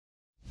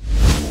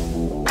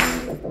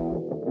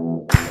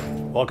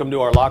Welcome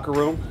to our locker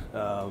room.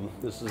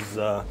 This is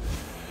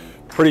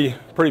pretty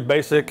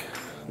basic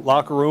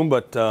locker room,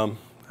 but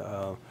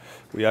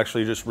we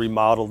actually just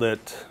remodeled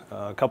it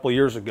a couple of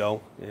years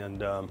ago and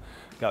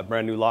got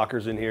brand new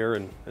lockers in here.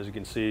 And as you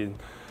can see,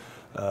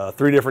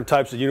 3 different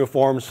types of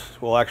uniforms.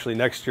 Well, actually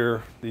next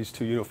year these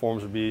 2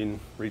 uniforms are being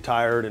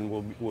retired, and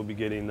we'll be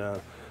getting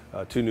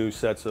 2 new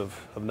sets of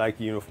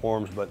Nike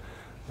uniforms. But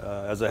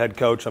as a head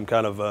coach, I'm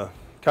kind of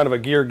a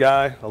gear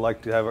guy. I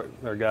like to have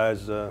our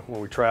guys when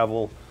we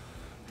travel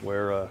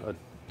wear a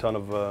ton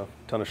of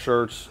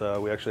shirts.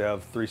 We actually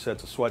have 3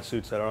 sets of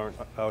sweatsuits that aren't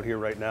out here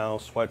right now,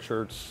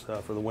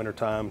 sweatshirts for the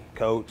wintertime,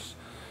 coats,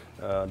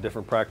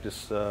 different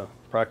practice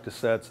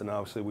sets, and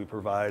obviously we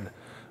provide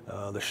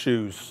the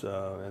shoes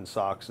and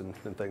socks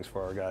and things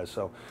for our guys.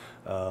 So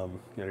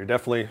you're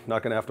definitely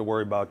not going to have to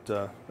worry about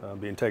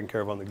being taken care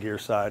of on the gear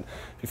side.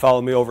 If you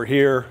follow me over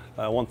here,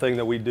 one thing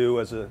that we do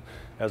as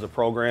a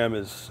program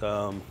is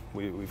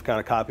we've kind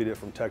of copied it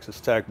from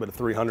Texas Tech, but a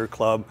 300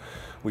 club.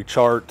 We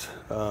chart,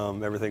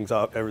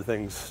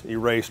 everything's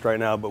erased right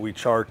now, but we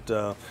chart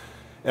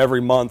every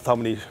month how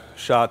many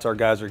shots our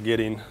guys are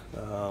getting,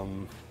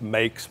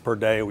 makes per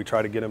day. We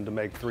try to get them to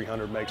make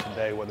 300 makes a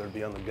day, whether it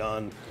be on the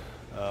gun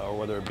or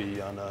whether it be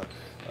on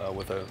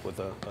with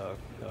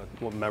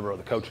a member of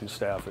the coaching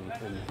staff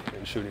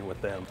and shooting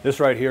with them. This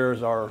right here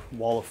is our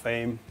wall of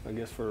fame, I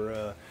guess,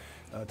 for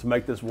to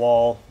make this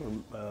wall.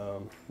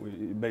 We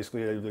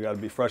basically either got to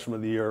be freshman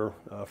of the year,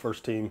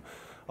 first team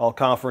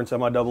all-conference,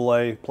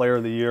 MIAA player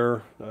of the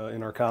year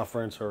in our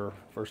conference, or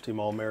first team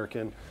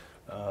All-American.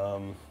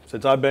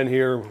 Since I've been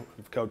here,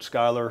 we've coached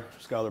Skylar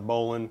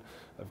Bolin.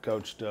 I've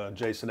coached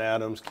Jason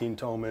Adams, Keen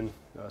Toman.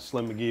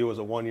 Slim McGee was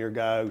a 1-year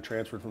guy who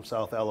transferred from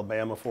South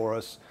Alabama for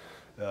us.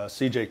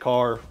 CJ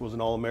Carr was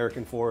an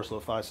All-American for us, a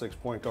 5'6"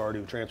 point guard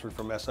who transferred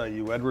from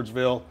SIU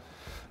Edwardsville.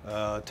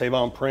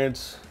 Tavon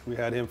Prince, we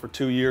had him for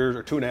 2 years,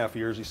 or 2.5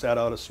 years. He sat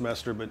out a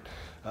semester, but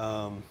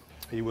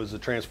he was a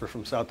transfer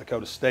from South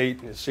Dakota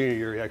State. In his senior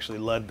year, he actually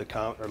led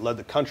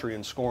the country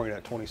in scoring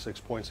at 26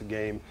 points a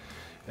game.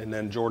 And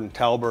then Jordan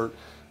Talbert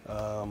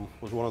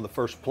was one of the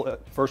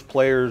first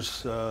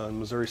players in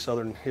Missouri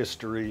Southern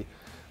history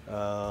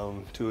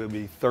to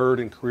be 3rd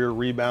in career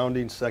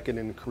rebounding, 2nd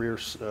in career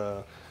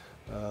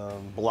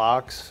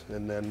blocks,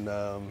 and then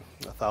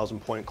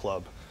 1,000-point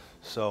club.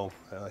 So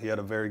he had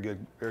a very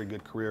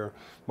good career.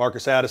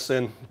 Marcus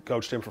Addison,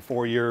 coached him for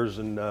 4 years,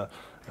 and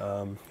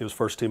he was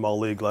first team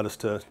All-League, led us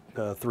to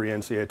 3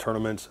 NCAA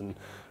tournaments, and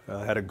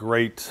had a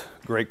great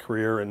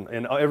career.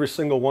 And every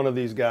single one of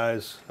these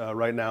guys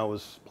right now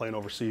is playing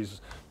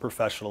overseas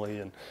professionally.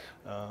 And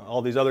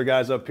all these other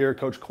guys up here,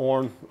 Coach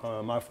Korn,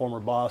 my former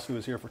boss, who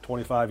was here for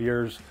 25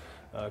 years,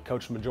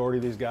 coached the majority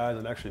of these guys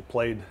and actually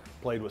played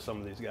with some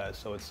of these guys.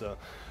 So it's a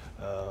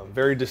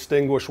very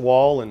distinguished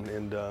wall,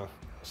 and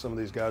some of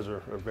these guys are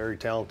very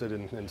talented,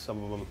 and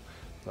some of them,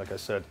 like I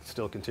said,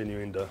 still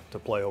continuing to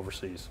play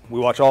overseas. We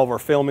watch all of our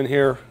film in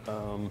here.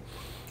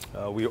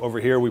 Over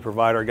here we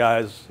provide our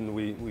guys, and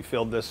we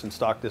filled this and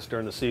stocked this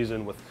during the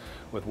season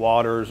with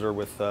waters or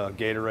with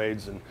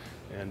Gatorades,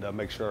 and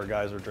make sure our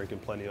guys are drinking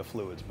plenty of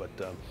fluids. But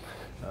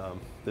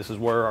this is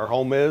where our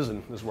home is,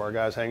 and this is where our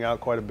guys hang out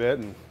quite a bit,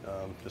 and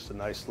just a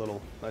nice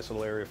little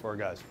area for our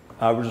guys.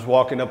 We're just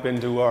walking up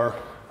into our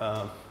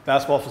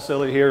basketball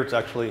facility here. It's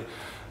actually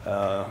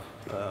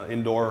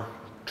indoor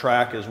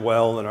track as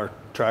well, and our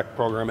track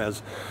program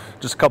has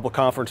just a couple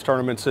conference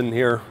tournaments in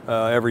here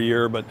every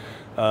year. But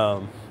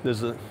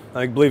there's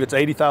I believe it's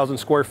 80,000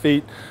 square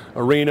feet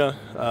arena.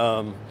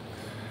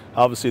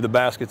 Obviously the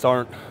baskets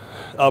aren't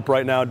up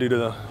right now due to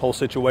the whole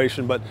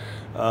situation, but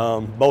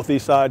both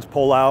these sides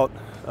pull out,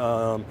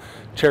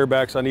 chair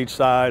backs on each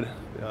side,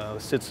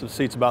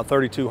 seats about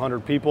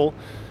 3,200 people.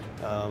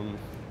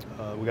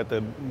 We got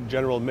the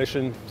general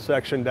admission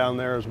section down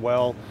there as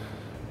well.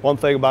 One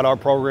thing about our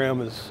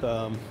program is,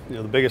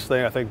 the biggest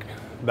thing, I think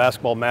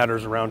basketball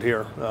matters around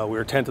here. We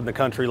were 10th in the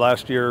country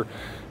last year.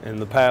 In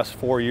the past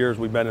 4 years,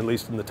 we've been at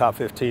least in the top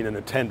 15 in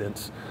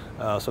attendance.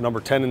 So number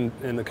 10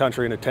 in the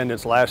country in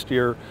attendance last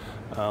year.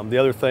 The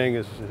other thing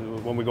is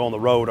when we go on the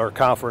road, our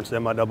conference, the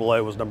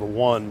MIAA, was number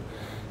 1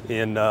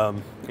 in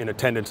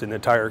attendance in the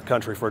entire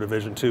country for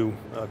Division II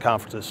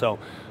conferences. So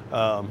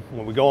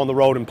when we go on the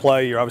road and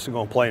play, you're obviously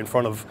going to play in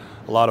front of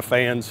a lot of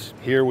fans.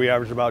 Here we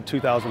average about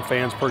 2,000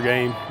 fans per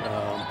game.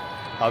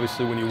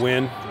 Obviously when you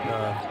win,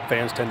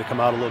 fans tend to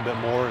come out a little bit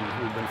more,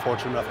 and we've been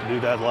fortunate enough to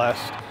do that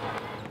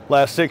the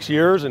last 6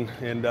 years, and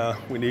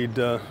we need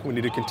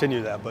to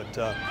continue that.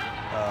 But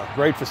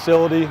great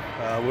facility.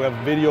 We have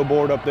a video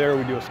board up there.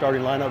 We do a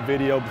starting lineup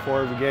video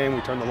before every game.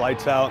 We turn the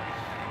lights out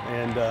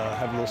and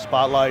have little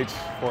spotlights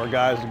for our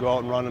guys to go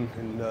out and run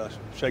and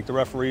shake the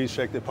referees,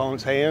 shake the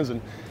opponent's hands,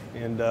 and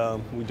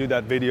we do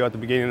that video at the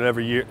beginning of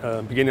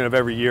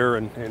every year,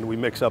 and we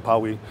mix up how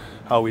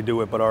we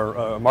do it. But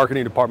our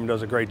marketing department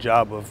does a great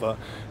job of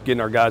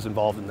getting our guys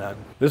involved in that.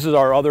 This is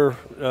our other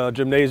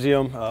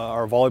gymnasium.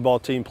 Our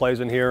volleyball team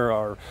plays in here.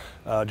 Our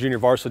junior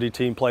varsity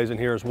team plays in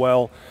here as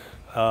well.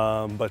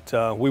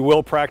 But we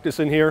will practice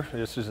in here.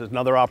 This is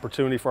another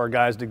opportunity for our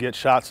guys to get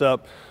shots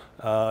up.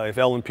 If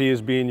L&P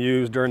is being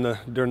used during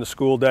the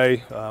school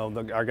day,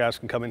 our guys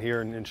can come in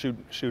here and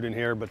shoot in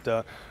here.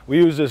 But we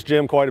use this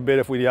gym quite a bit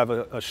if we have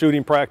a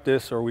shooting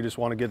practice or we just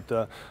want to get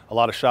a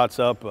lot of shots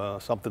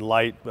up, something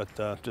light.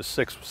 But just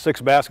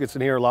six baskets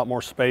in here, a lot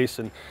more space,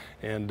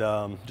 and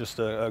just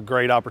a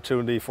great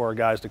opportunity for our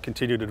guys to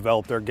continue to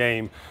develop their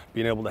game,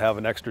 being able to have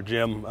an extra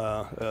gym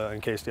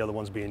in case the other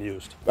one's being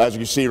used. As you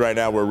can see right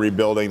now, we're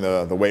rebuilding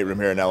the weight room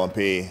here in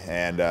L&P,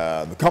 and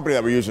the company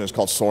that we're using is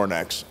called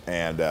Sornex,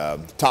 and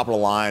top of the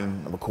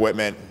line of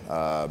equipment,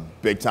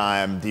 big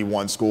time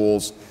D1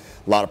 schools,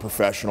 a lot of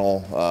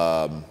professional,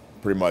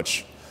 pretty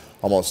much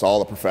almost all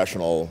the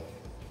professional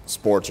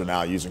sports are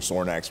now using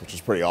Sornex, which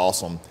is pretty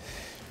awesome.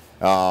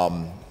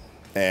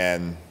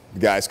 And the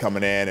guys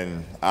coming in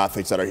and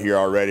athletes that are here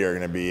already are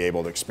going to be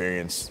able to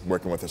experience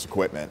working with this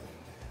equipment.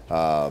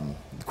 The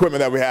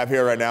equipment that we have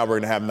here right now, we're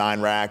going to have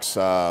 9 racks.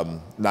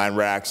 We're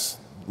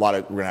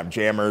going to have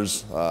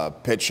jammers,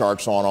 pit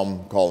sharks on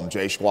them, call them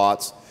J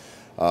squats.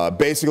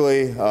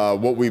 Basically,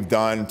 what we've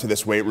done to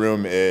this weight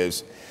room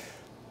is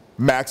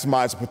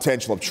maximize the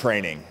potential of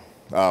training.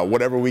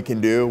 Whatever we can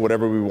do,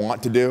 whatever we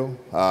want to do,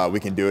 we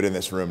can do it in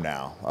this room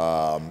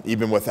now.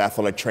 Even with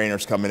athletic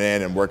trainers coming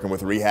in and working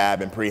with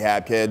rehab and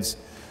prehab kids,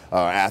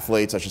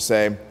 athletes I should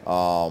say,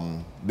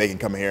 they can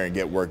come here and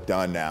get work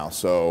done now.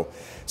 So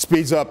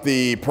speeds up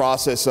the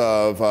process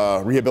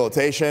of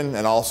rehabilitation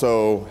and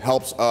also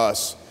helps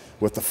us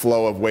with the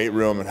flow of weight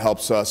room. It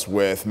helps us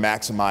with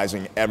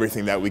maximizing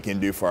everything that we can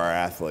do for our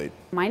athlete.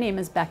 My name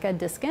is Becca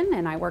Diskin,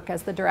 and I work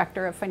as the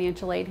Director of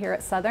Financial Aid here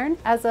at Southern.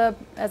 As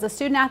a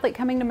student athlete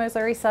coming to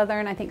Missouri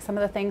Southern, I think some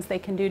of the things they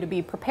can do to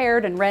be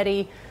prepared and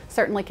ready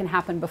certainly can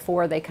happen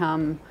before they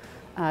come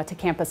to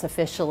campus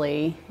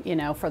officially,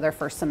 for their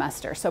first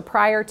semester. So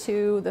prior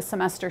to the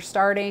semester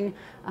starting,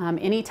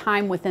 any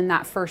time within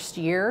that first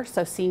year,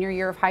 so senior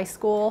year of high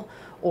school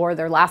or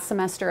their last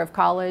semester of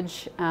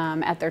college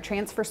at their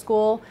transfer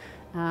school,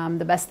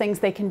 the best things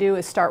they can do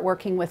is start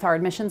working with our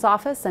admissions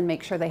office and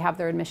make sure they have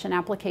their admission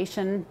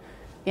application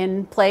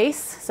in place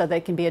so they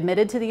can be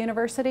admitted to the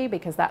university,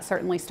 because that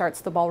certainly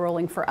starts the ball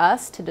rolling for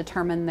us to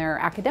determine their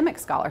academic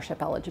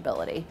scholarship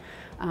eligibility.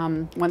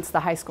 Once the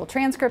high school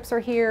transcripts are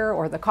here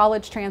or the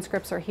college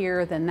transcripts are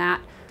here, then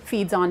that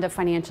feeds onto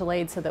financial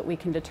aid so that we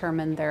can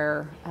determine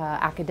their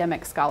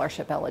academic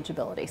scholarship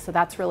eligibility. So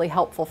that's really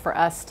helpful for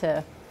us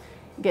to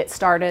get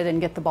started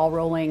and get the ball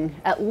rolling,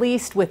 at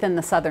least within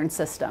the Southern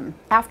system.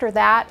 After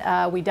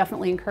that, we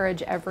definitely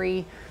encourage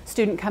every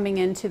student coming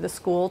into the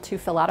school to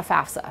fill out a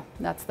FAFSA.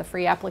 That's the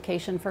free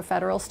application for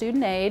federal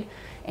student aid,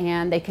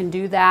 and they can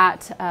do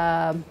that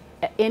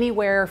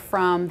anywhere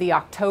from the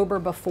October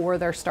before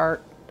their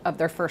start of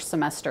their first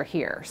semester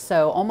here,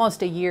 so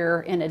almost a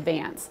year in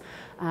advance.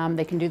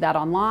 They can do that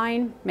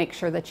online, make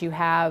sure that you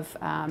have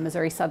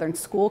Missouri Southern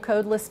school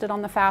code listed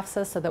on the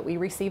FAFSA so that we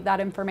receive that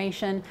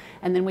information,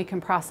 and then we can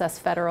process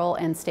federal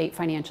and state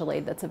financial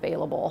aid that's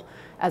available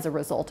as a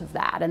result of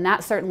that. And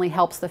that certainly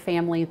helps the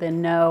family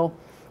then know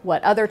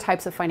what other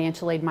types of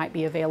financial aid might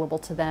be available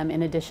to them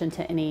in addition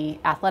to any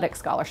athletic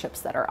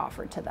scholarships that are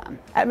offered to them.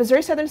 At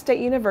Missouri Southern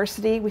State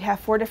University, we have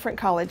 4 different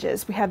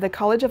colleges. We have the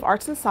College of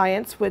Arts and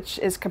Science, which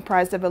is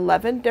comprised of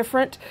 11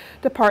 different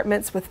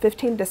departments with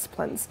 15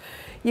 disciplines.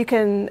 You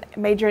can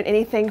major in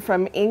anything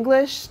from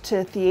English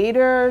to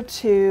theater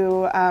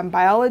to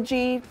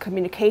biology,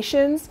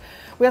 communications.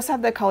 We also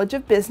have the College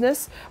of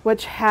Business,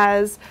 which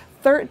has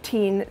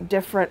 13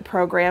 different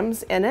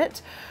programs in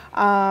it,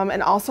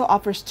 and also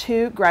offers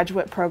 2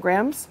 graduate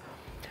programs.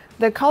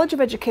 The College of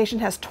Education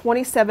has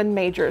 27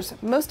 majors,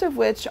 most of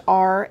which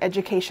are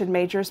education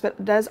majors,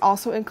 but does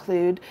also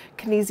include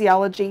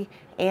kinesiology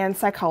and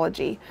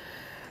psychology.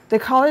 The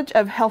College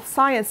of Health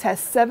Science has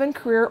 7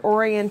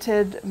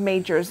 career-oriented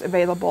majors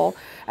available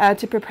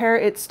to prepare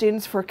its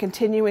students for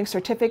continuing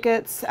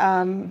certificates,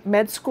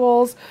 med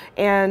schools,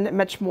 and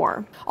much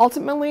more.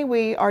 Ultimately,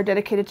 we are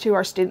dedicated to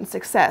our student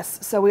success.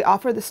 So we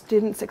offer the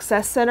Student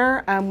Success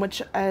Center,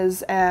 which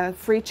is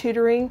free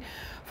tutoring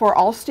for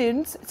all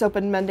students. It's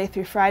open Monday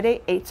through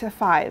Friday, 8 to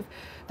 5.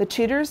 The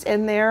tutors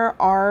in there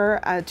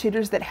are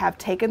tutors that have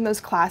taken those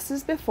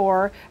classes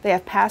before. They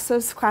have passed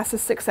those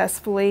classes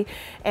successfully,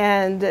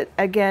 and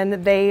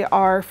again, they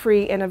are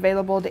free and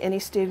available to any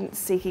student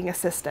seeking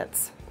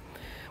assistance.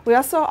 We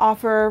also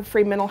offer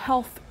free mental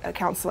health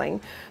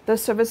counseling.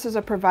 Those services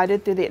are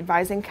provided through the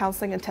Advising,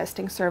 Counseling, and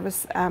Testing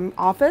Service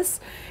office,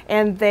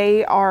 and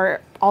they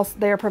are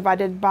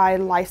provided by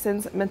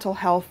licensed mental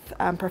health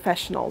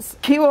professionals.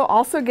 You will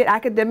also get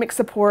academic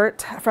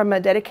support from a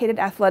dedicated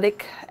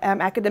athletic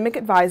academic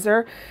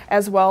advisor,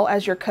 as well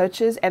as your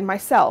coaches and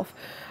myself.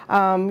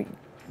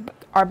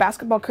 Our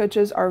basketball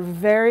coaches are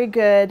very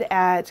good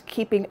at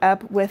keeping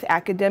up with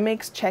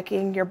academics,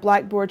 checking your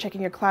blackboard,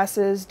 checking your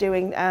classes,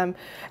 doing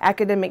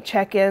academic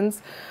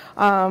check-ins.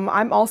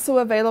 I'm also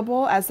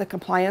available as the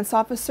compliance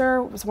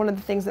officer. One of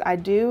the things that I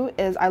do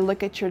is I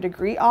look at your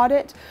degree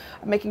audit,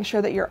 making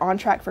sure that you're on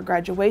track for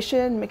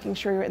graduation, making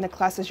sure you're in the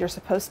classes you're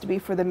supposed to be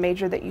for the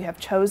major that you have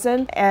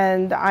chosen.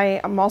 And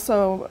I am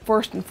also,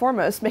 first and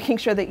foremost, making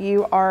sure that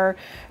you are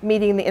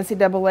meeting the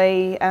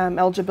NCAA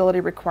eligibility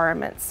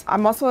requirements.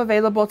 I'm also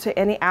available to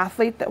any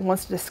athlete that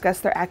wants to discuss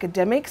their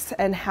academics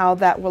and how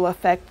that will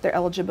affect their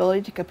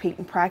eligibility to compete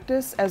in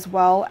practice, as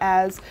well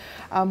as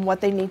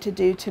what they need to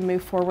do to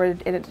move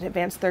forward and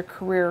advance their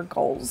career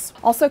goals.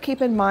 Also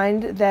keep in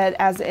mind that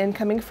as an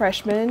incoming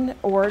freshman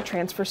or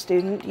transfer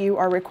student, you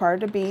are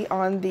required to be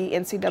on the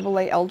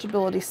NCAA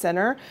Eligibility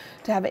Center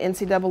to have an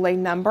NCAA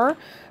number.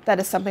 That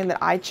is something that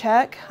I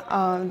check.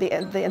 The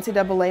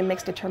NCAA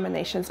makes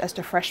determinations as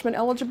to freshman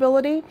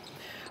eligibility,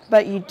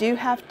 but you do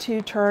have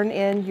to turn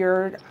in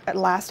your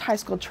last high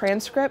school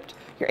transcript,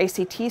 your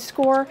ACT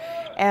score,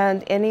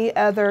 and any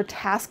other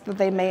task that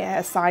they may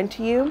assign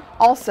to you.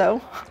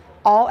 Also,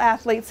 all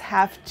athletes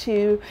have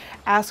to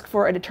ask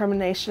for a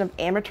determination of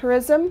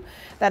amateurism.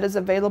 That is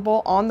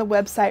available on the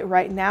website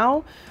right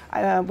now.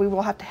 We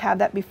will have to have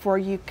that before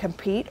you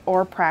compete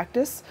or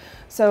practice.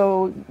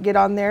 So get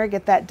on there,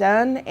 get that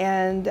done,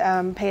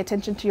 and pay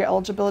attention to your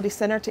eligibility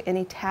center to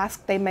any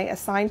task they may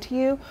assign to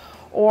you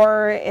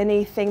or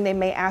anything they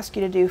may ask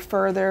you to do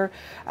further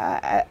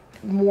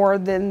more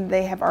than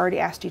they have already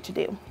asked you to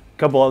do. A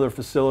couple other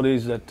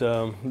facilities that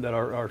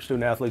our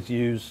student athletes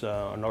use.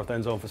 Our North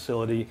End Zone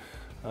facility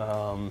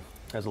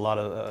has a lot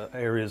of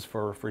areas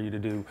for you to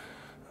do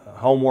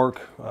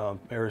homework,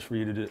 areas for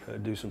you to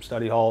do some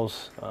study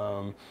halls.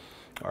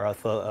 Our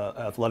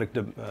athletic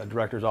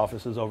director's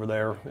office is over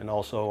there, and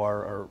also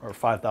our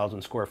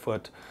 5,000 square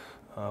foot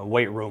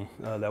weight room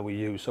that we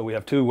use. So we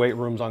have two weight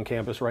rooms on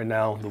campus right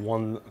now, the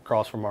one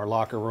across from our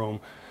locker room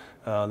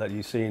that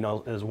you've seen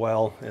as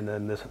well, and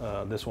then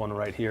this one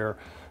right here.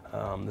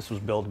 This was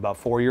built about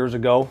 4 years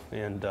ago,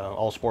 and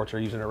all sports are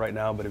using it right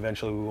now, but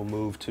eventually we will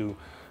move to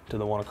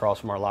the one across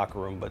from our locker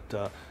room.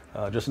 But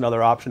just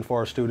another option for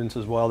our students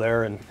as well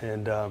there.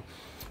 And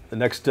the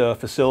next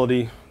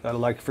facility that I'd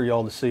like for you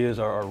all to see is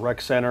our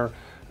rec center.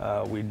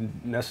 We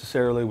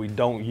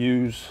don't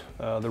use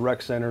the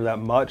rec center that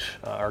much.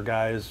 Our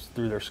guys,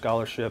 through their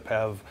scholarship,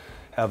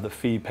 have the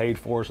fee paid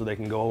for so they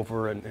can go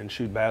over and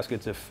shoot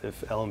baskets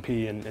if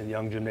LMP and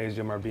Young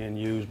Gymnasium are being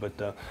used.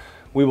 But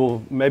we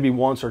will maybe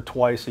once or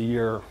twice a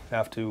year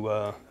have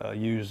to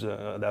use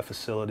that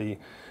facility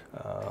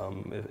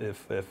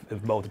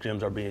if both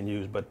gyms are being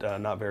used, but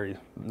not very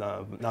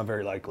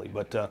likely.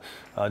 But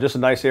just a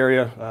nice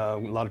area, a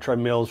lot of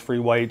treadmills, free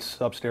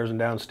weights upstairs and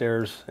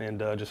downstairs, and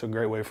just a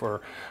great way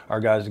for our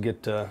guys to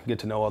get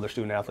to know other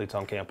student athletes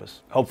on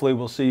campus. Hopefully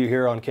we'll see you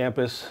here on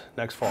campus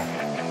next fall.